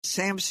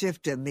Sam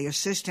Sifton, the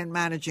assistant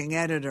managing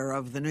editor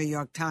of the New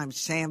York Times.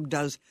 Sam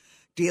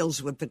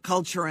deals with the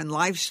culture and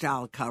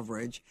lifestyle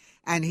coverage,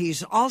 and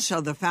he's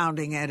also the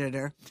founding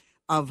editor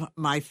of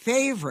my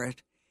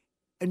favorite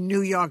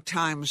New York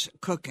Times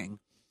Cooking.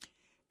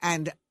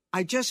 And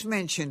I just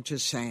mentioned to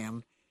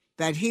Sam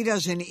that he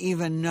doesn't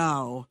even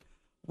know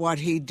what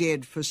he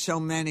did for so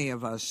many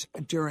of us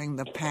during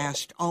the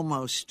past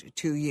almost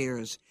 2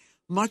 years.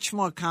 Much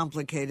more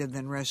complicated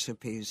than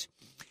recipes.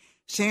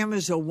 Sam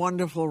is a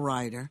wonderful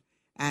writer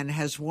and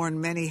has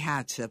worn many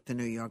hats at the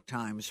New York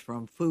Times,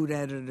 from food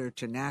editor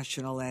to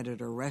national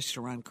editor,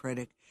 restaurant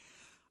critic.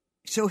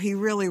 So he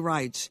really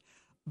writes.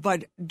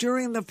 But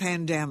during the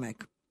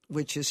pandemic,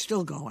 which is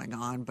still going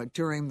on, but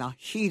during the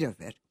heat of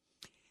it,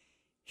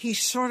 he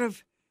sort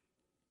of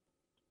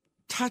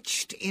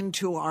touched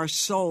into our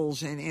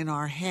souls and in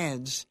our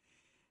heads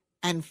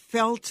and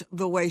felt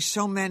the way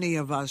so many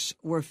of us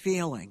were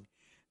feeling,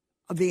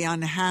 the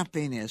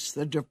unhappiness,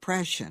 the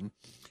depression,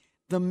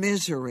 the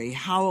misery.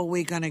 How are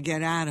we going to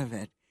get out of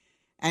it?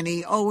 And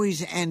he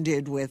always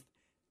ended with,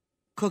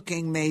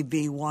 cooking may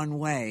be one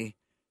way,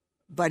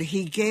 but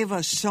he gave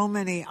us so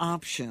many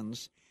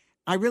options.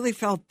 I really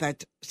felt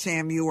that,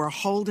 Sam, you were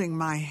holding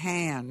my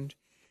hand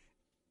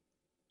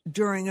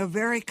during a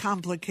very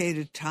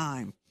complicated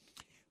time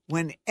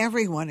when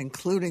everyone,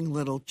 including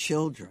little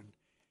children,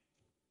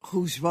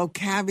 whose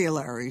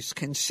vocabularies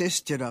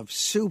consisted of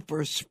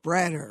super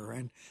spreader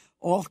and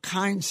all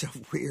kinds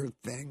of weird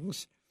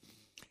things,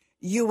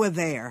 you were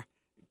there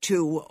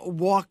to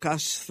walk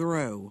us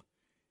through,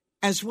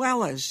 as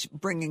well as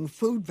bringing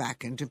food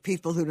back into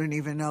people who didn't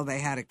even know they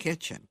had a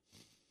kitchen.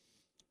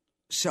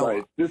 So,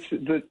 right.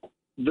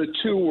 The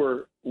two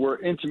were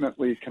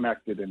intimately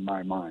connected in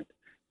my mind.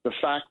 The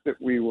fact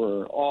that we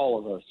were, all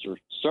of us, or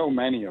so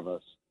many of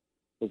us,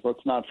 because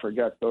let's not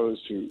forget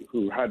those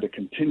who had to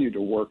continue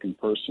to work in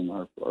person,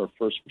 our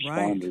first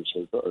responders,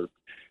 right,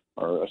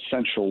 are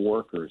essential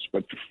workers.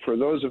 But for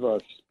those of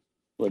us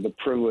with the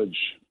privilege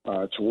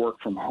to work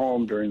from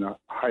home during the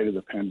height of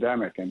the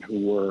pandemic and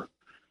who were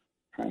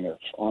kind of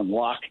on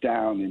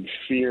lockdown in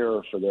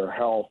fear for their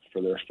health,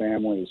 for their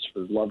families,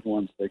 for loved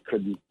ones they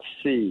couldn't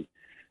see,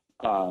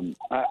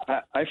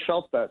 I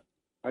felt that.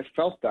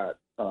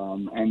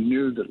 And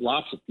knew that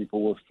lots of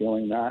people were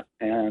feeling that.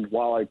 And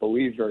while I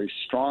believe very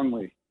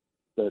strongly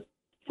that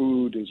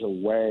food is a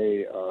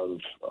way of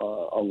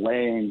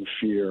allaying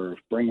fear, of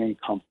bringing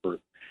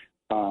comfort,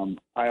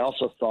 I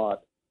also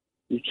thought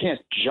you can't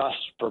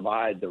just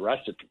provide the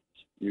recipes.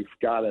 You've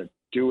got to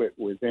do it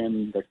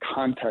within the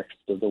context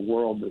of the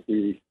world that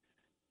we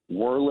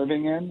were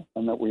living in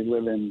and that we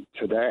live in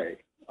today,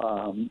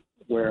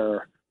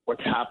 where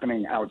what's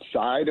happening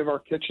outside of our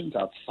kitchens,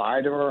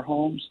 outside of our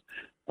homes,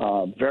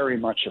 very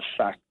much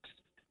affects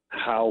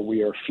how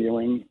we are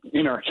feeling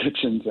in our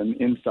kitchens and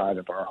inside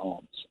of our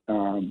homes.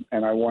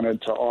 And I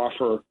wanted to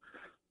offer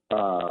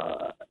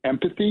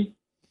empathy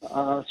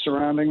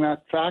surrounding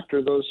that fact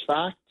or those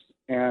facts,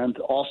 and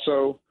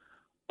also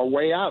a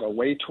way out, a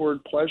way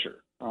toward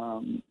pleasure.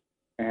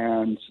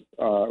 And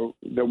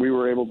that we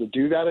were able to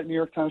do that at New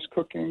York Times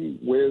Cooking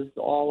with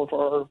all of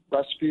our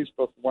recipes,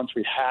 both the ones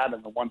we had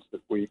and the ones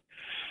that we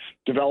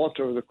developed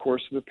over the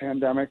course of the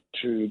pandemic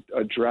to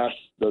address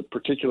the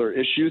particular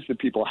issues that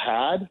people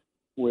had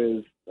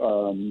with,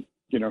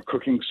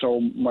 cooking so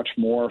much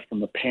more from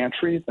the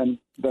pantry than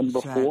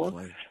before,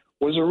 exactly,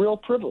 was a real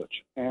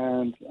privilege.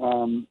 And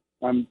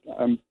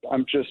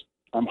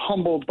I'm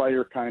humbled by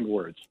your kind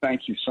words.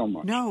 Thank you so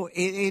much. No,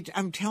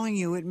 I'm telling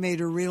you, it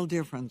made a real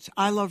difference.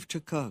 I love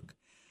to cook,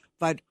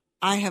 but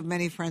I have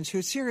many friends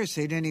who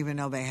seriously didn't even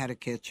know they had a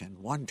kitchen.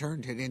 One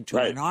turned it into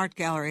an art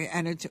gallery,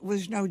 and it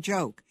was no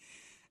joke.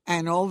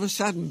 And all of a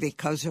sudden,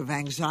 because of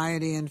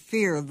anxiety and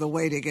fear, the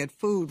way to get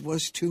food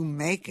was to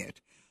make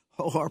it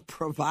or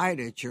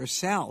provide it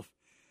yourself,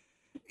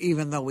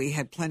 even though we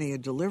had plenty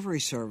of delivery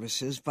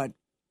services, but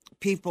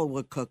people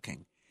were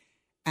cooking.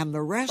 And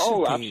the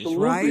recipes,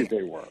 right?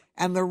 They were.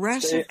 And the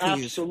recipes they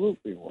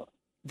absolutely were.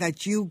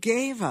 That you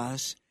gave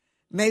us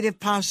made it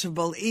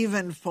possible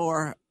even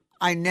for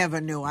I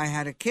never knew I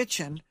had a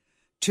kitchen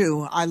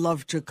to I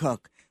love to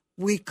cook.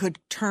 We could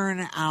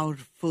turn out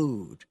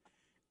food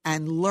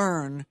and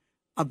learn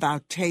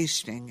about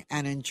tasting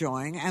and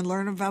enjoying and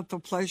learn about the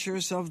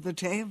pleasures of the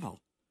table.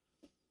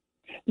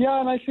 Yeah,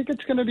 and I think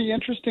it's going to be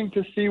interesting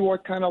to see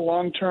what kind of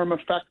long-term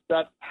effect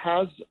that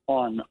has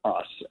on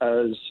us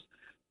as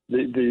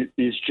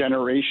these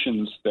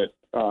generations that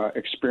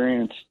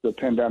experienced the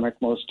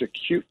pandemic most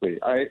acutely.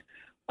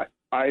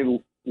 I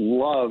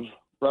love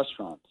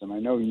restaurants, and I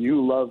know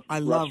you love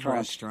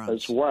restaurants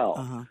as well.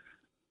 Uh-huh.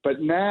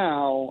 But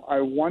now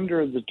I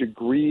wonder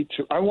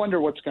I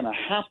wonder what's going to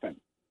happen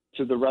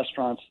to the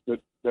restaurants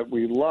that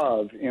we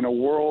love in a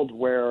world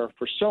where,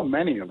 for so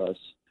many of us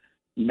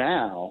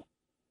now,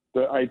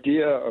 the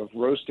idea of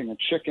roasting a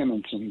chicken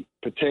and some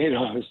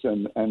potatoes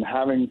and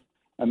having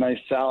a nice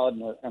salad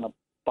and a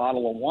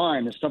bottle of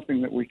wine is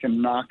something that we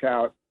can knock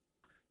out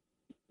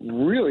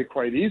really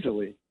quite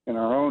easily in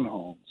our own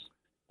homes.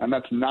 And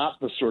that's not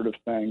the sort of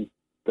thing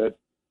that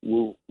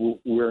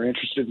we're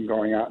interested in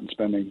going out and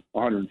spending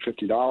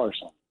 $150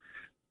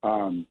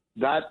 on.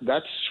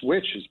 That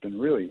switch has been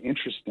really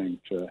interesting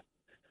to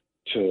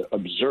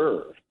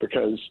observe,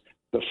 because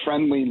the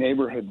friendly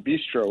neighborhood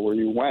bistro where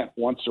you went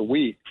once a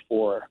week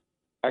for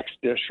X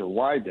dish or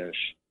Y dish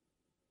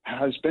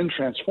has been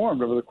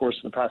transformed over the course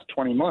of the past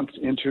 20 months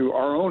into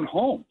our own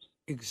homes.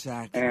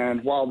 Exactly.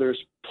 And while there's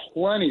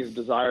plenty of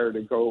desire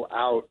to go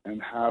out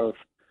and have,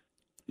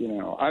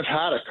 I've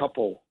had a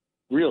couple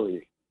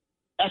really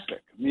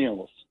epic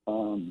meals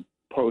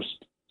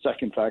post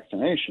second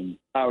vaccination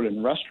out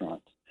in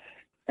restaurants,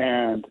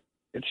 and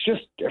it's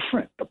just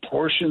different. The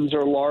portions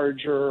are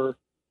larger,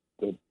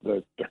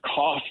 the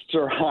costs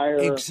are higher.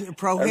 It's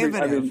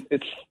prohibitive.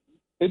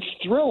 It's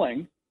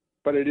thrilling,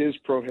 but it is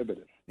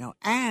prohibitive.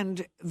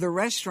 And the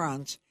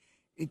restaurants,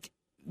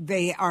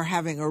 they are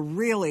having a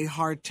really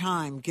hard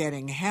time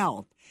getting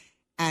help.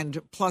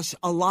 And plus,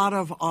 a lot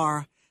of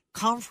our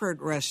comfort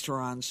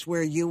restaurants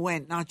where you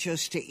went not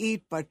just to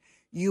eat, but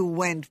you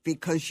went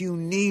because you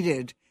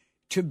needed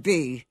to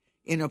be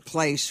in a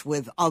place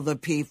with other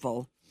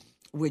people,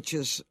 which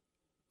is,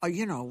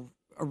 a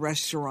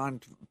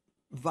restaurant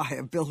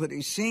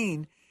viability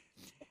scene.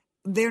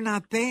 They're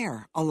not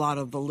there, a lot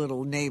of the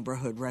little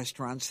neighborhood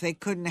restaurants. They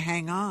couldn't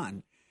hang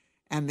on,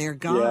 and they're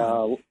gone.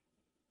 Yeah.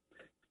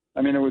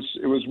 I mean, it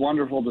was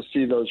wonderful to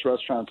see those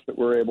restaurants that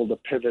were able to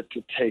pivot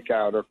to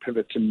takeout or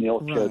pivot to meal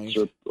kits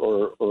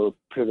or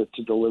pivot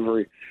to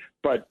delivery.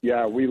 But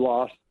yeah, we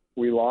lost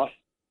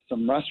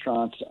some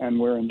restaurants, and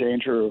we're in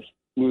danger of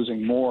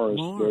losing more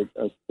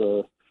as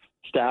the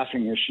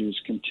staffing issues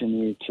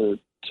continue to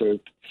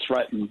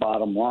threaten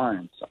bottom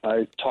lines.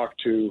 I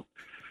talked to,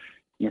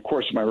 in the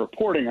course of my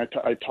reporting,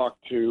 I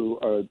talked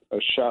to a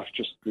chef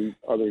just the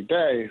other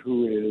day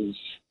who is,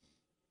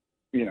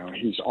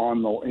 he's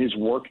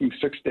working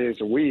 6 days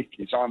a week.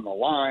 He's on the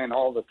line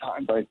all the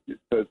time. Like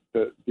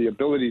the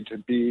ability to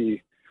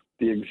be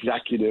the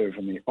executive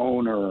and the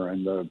owner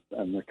and the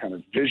kind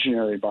of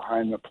visionary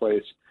behind the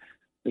place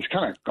is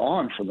kind of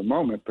gone for the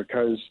moment,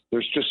 because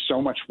there's just so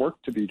much work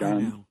to be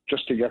done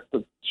just to get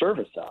the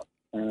service out.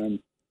 And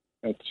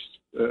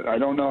I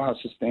don't know how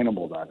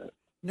sustainable that is.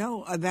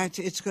 No,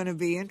 it's going to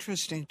be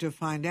interesting to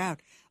find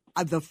out.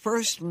 The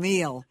first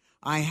meal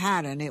I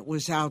had, and it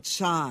was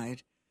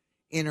outside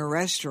in a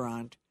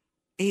restaurant,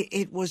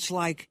 it was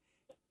like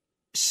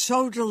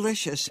so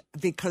delicious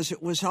because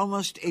it was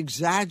almost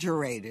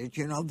exaggerated,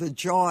 the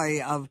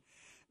joy of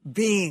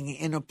being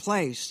in a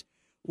place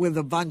with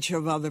a bunch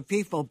of other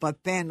people.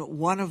 But then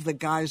one of the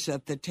guys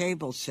at the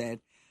table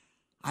said,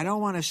 I don't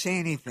want to say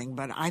anything,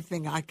 but I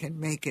think I can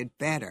make it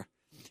better.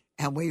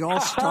 And we all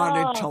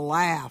started to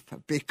laugh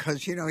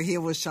because, he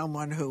was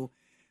someone who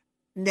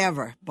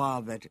never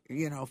bothered.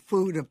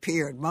 Food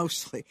appeared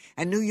mostly.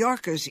 And New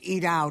Yorkers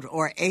eat out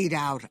or ate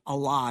out a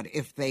lot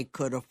if they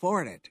could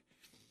afford it.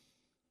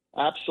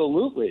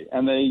 Absolutely.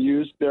 And they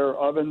used their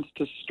ovens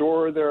to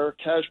store their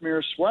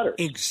cashmere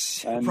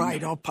sweaters.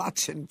 Right, or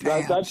pots and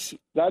pans.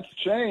 That's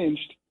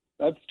changed.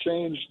 That's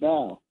changed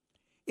now.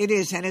 It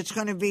is, and it's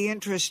going to be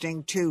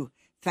interesting, too,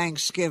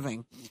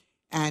 Thanksgiving.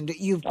 And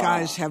you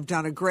guys have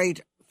done a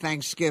great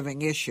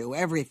Thanksgiving issue,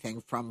 everything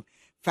from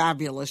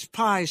fabulous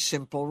pies,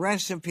 simple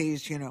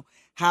recipes,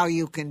 how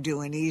you can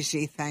do an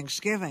easy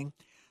Thanksgiving.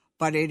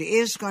 But it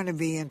is going to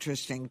be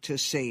interesting to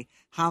see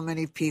how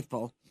many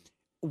people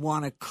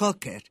want to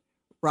cook it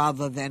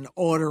rather than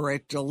order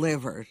it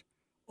delivered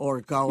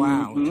or go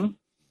out.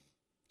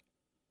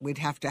 We'd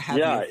have to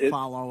have you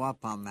follow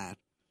up on that.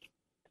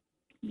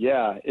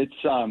 Yeah, it's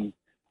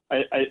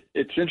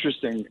it's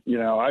interesting.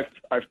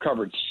 I've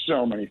covered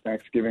so many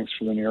Thanksgivings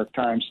for the New York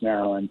Times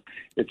now, and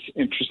it's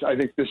interesting. I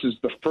think this is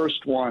the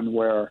first one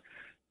where,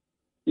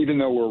 even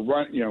though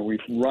we've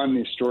run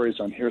these stories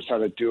on here's how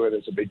to do it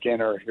as a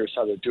beginner, here's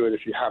how to do it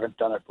if you haven't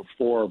done it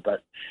before,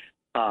 but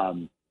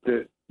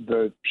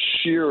the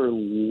sheer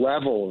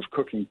level of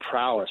cooking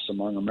prowess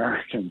among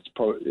Americans,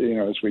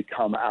 as we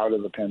come out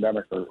of the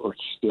pandemic, or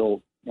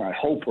still, I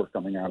hope we're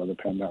coming out of the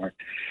pandemic,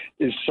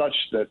 is such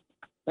that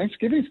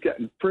Thanksgiving's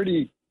getting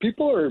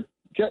people are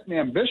getting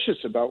ambitious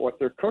about what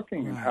they're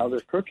cooking and how they're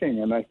cooking.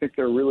 And I think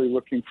they're really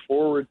looking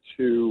forward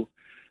to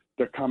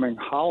the coming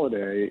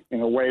holiday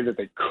in a way that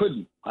they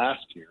couldn't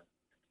last year.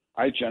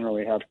 I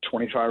generally have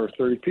 25 or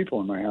 30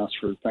 people in my house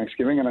for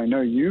Thanksgiving, and I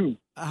know you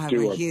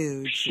do a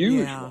huge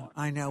one.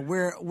 I know.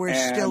 We're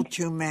still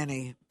too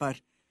many,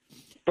 but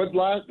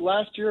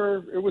last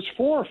year it was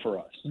 4 for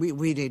us.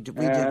 We did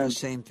the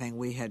same thing.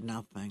 We had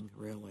nothing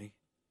really.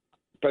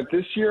 But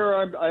this year,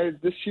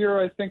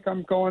 I think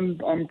I'm going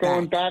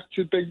back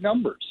to big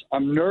numbers.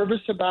 I'm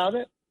nervous about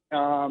it.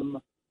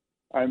 I'm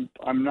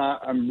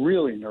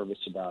really nervous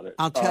about it.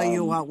 I'll tell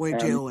you what we're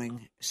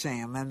doing,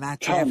 Sam, and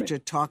that's after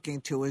talking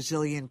to a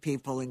zillion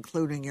people,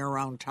 including your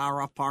own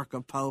Tara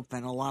Parker Pope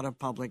and a lot of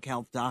public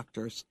health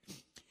doctors.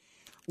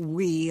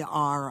 We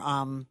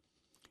are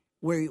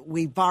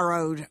we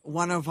borrowed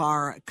one of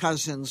our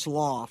cousins'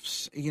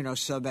 lofts,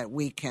 so that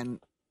we can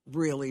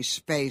really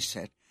space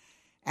it,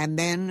 and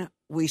then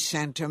we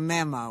sent a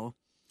memo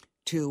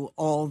to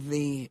all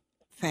the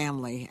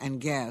family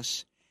and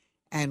guests,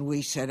 and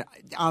we said,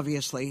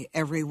 obviously,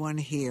 everyone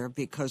here,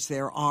 because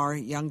there are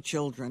young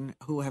children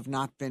who have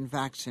not been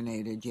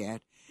vaccinated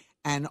yet,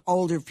 and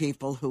older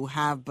people who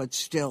have but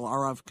still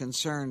are of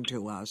concern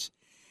to us.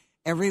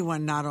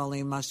 Everyone not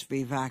only must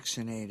be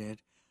vaccinated,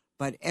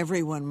 but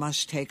everyone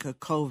must take a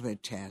COVID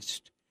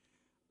test.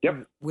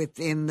 Yep.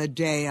 Within the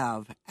day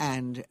of,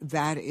 and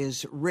that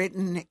is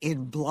written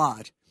in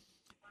blood.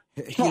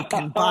 You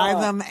can buy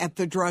them at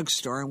the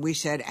drugstore, and we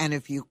said, and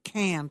if you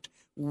can't,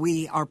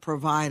 we are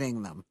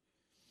providing them.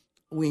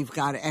 We've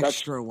got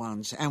extra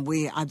ones, and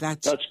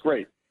that's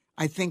great.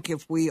 I think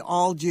if we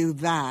all do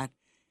that,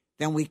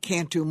 then we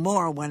can't do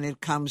more when it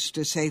comes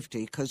to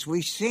safety, because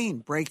we've seen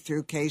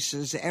breakthrough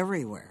cases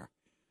everywhere.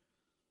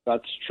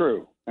 That's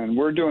true, and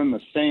we're doing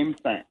the same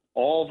thing.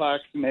 All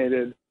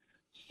vaccinated,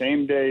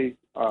 same day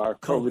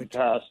COVID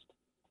test,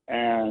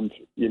 and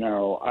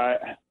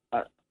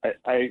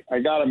I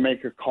got to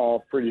make a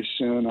call pretty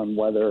soon on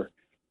whether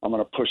I'm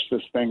going to push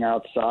this thing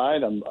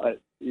outside,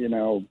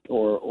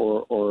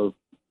 or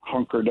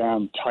hunker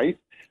down tight.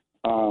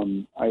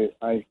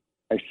 I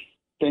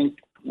think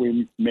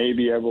we may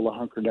be able to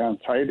hunker down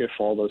tight if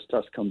all those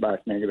tests come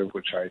back negative,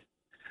 which I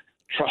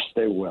trust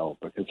they will,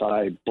 because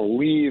I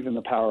believe in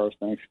the power of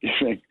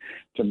Thanksgiving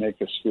to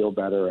make us feel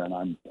better, and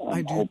I'm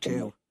hoping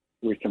too.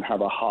 We can have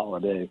a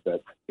holiday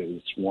that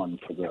is one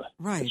for the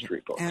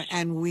history books.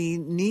 And we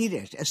need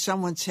it. As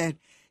someone said,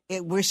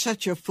 we're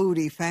such a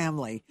foodie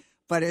family,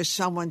 but as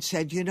someone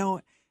said,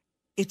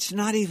 it's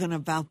not even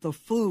about the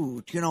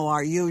food,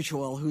 our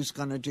usual, who's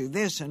going to do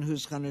this and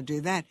who's going to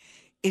do that.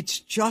 It's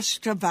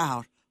just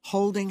about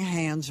holding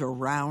hands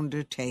around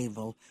a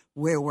table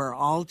where we're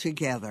all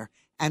together,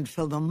 and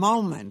for the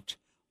moment,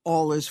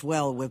 all is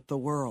well with the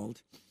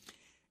world.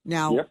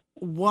 Now, yep.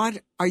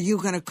 What are you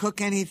going to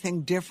cook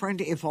anything different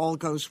if all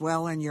goes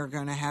well and you're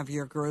going to have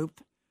your group?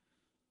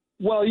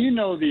 Well,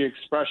 the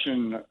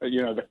expression,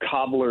 the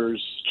cobbler's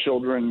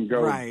children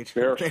go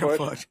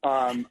barefoot.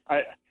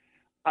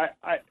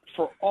 I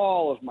for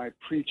all of my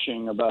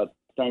preaching about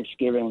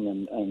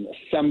Thanksgiving and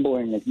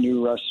assembling of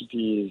new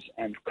recipes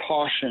and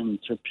caution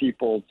to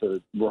people to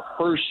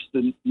rehearse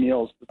the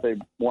meals that they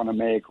want to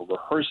make, or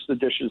rehearse the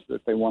dishes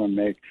that they want to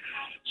make,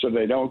 so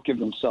they don't give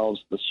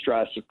themselves the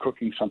stress of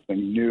cooking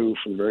something new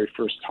for the very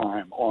first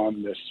time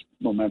on this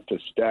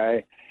momentous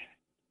day.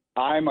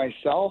 I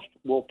myself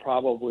will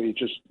probably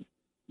just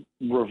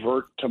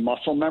revert to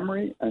muscle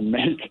memory and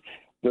make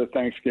the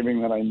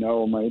Thanksgiving that I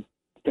know my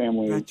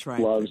family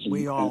loves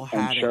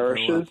and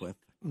cherishes.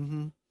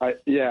 Mm-hmm.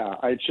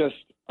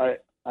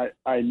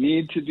 I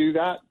need to do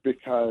that,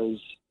 because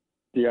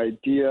the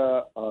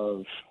idea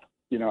of,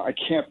 I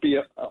can't be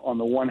on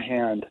the one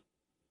hand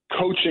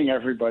coaching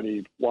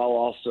everybody while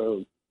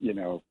also,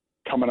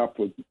 coming up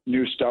with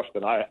new stuff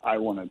that I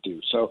want to do.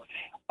 So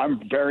I'm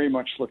very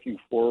much looking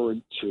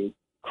forward to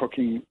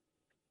cooking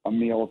a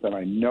meal that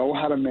I know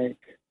how to make,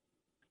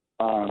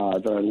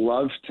 that I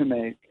love to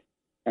make,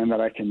 and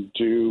that I can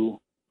do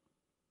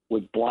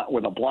with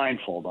a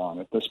blindfold on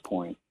at this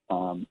point.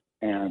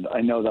 And I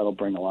know that'll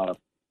bring a lot of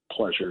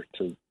pleasure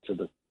to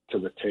the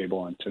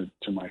table and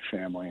to my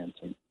family and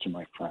to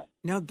my friends.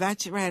 No,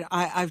 that's right.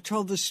 I've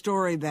told the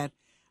story that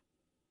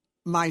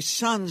my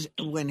son,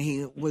 when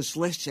he was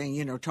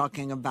listening,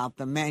 talking about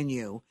the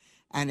menu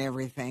and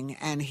everything,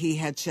 and he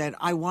had said,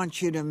 I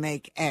want you to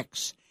make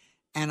X.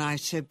 And I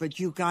said, but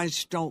you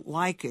guys don't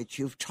like it.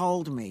 You've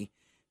told me,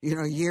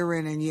 year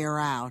in and year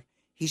out.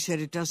 He said,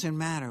 it doesn't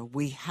matter.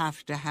 We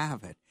have to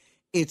have it.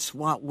 It's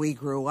what we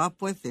grew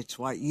up with. It's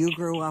what you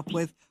grew up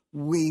with.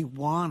 We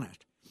want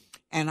it.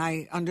 And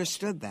I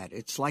understood that.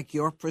 It's like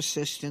your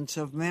persistence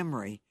of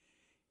memory.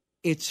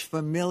 It's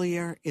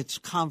familiar, it's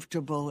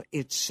comfortable,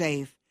 it's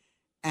safe,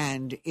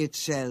 and it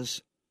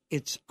says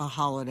it's a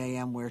holiday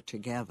and we're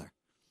together.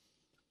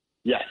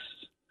 Yes.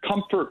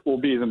 Comfort will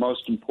be the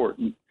most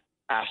important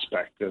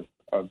aspect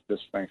of this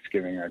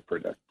Thanksgiving, I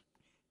predict.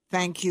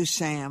 Thank you,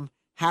 Sam.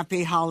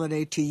 Happy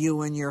holiday to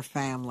you and your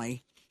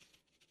family.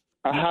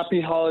 A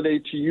happy holiday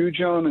to you,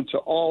 Joan, and to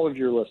all of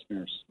your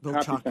listeners. We'll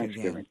happy talk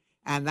Thanksgiving. Again.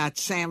 And that's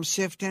Sam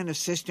Sifton,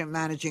 Assistant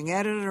Managing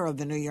Editor of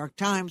the New York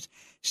Times.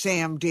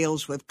 Sam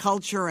deals with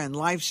culture and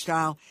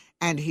lifestyle,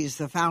 and he's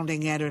the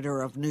founding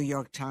editor of New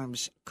York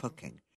Times Cooking.